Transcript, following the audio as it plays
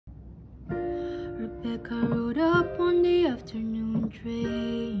Rebecca rode up on the afternoon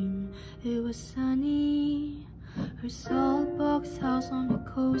train. It was sunny. Her salt box house on the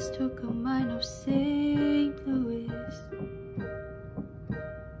coast took a mind of St. Louis.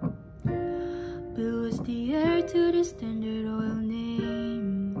 Bill was the heir to the Standard Oil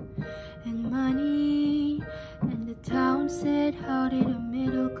name and money, and the town said, how did a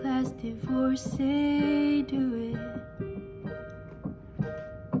middle-class divorcee do it?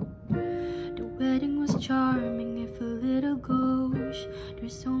 The wedding was charming, if a little gauche.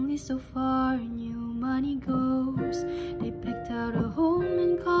 There's only so far new money goes. They picked out a home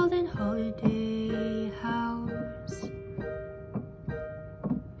and called it Holiday House.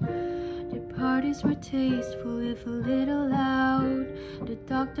 Their parties were tasteful, if a little loud. The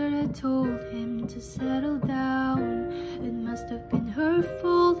doctor had told him to settle down. It must have been her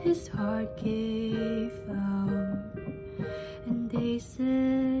fault his heart gave out. And they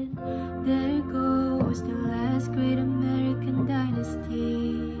said, there goes the last great American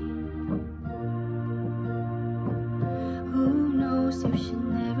dynasty. Who knows if she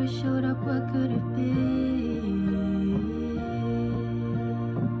never showed up, what could have been?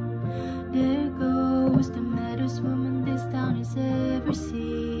 There goes the maddest woman this town has ever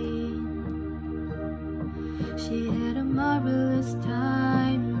seen. She had a marvelous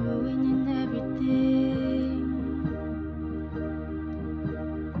time, ruining everything.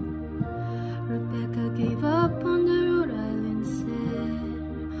 Rebecca gave up on the Rhode Island set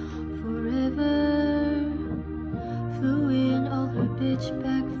forever. Flew in all her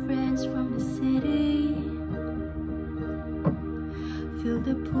bitchback friends from the city. Filled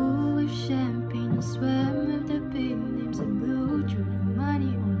the pool with champagne and swam with the big names and blew through the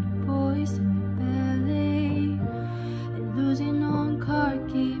money on the boys and the ballet. And losing on card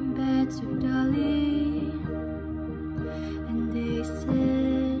game bets with Dolly. And they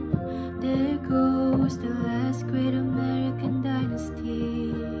said, there goes the last great American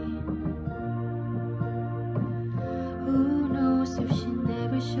dynasty. Who knows if she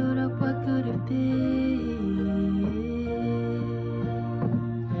never showed up, what could have been?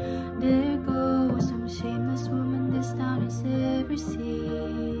 There goes some shameless woman this town has ever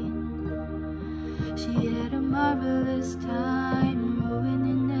seen. She had a marvelous time,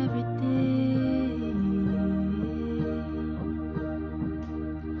 ruining everything.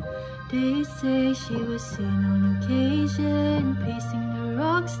 They say she was seen on occasion, pacing the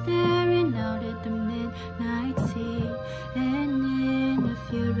rocks, staring out at the midnight sea. And in a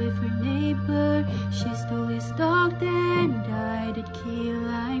field with her neighbor, she stole his dog, then died at Key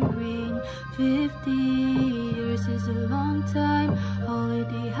Lime Green. 50 years is a long time.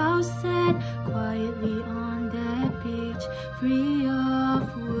 Holiday House sat quietly on that beach, free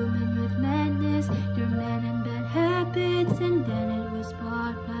of women with madness, their men and bad habits. And then it was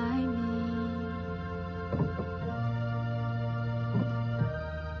bought by me.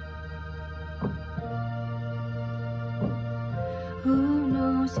 Who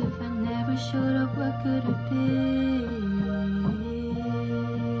knows if I never showed up, what could have been?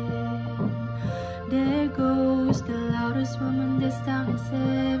 There goes the loudest woman this town has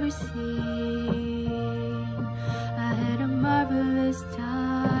ever seen. I had a marvelous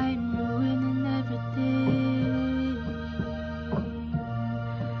time, ruining everything.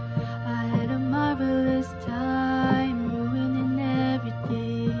 I had a marvelous time, ruining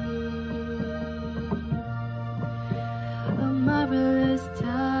everything. A marvelous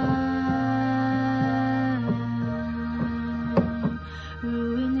time,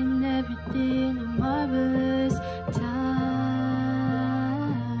 ruining everything. A marvelous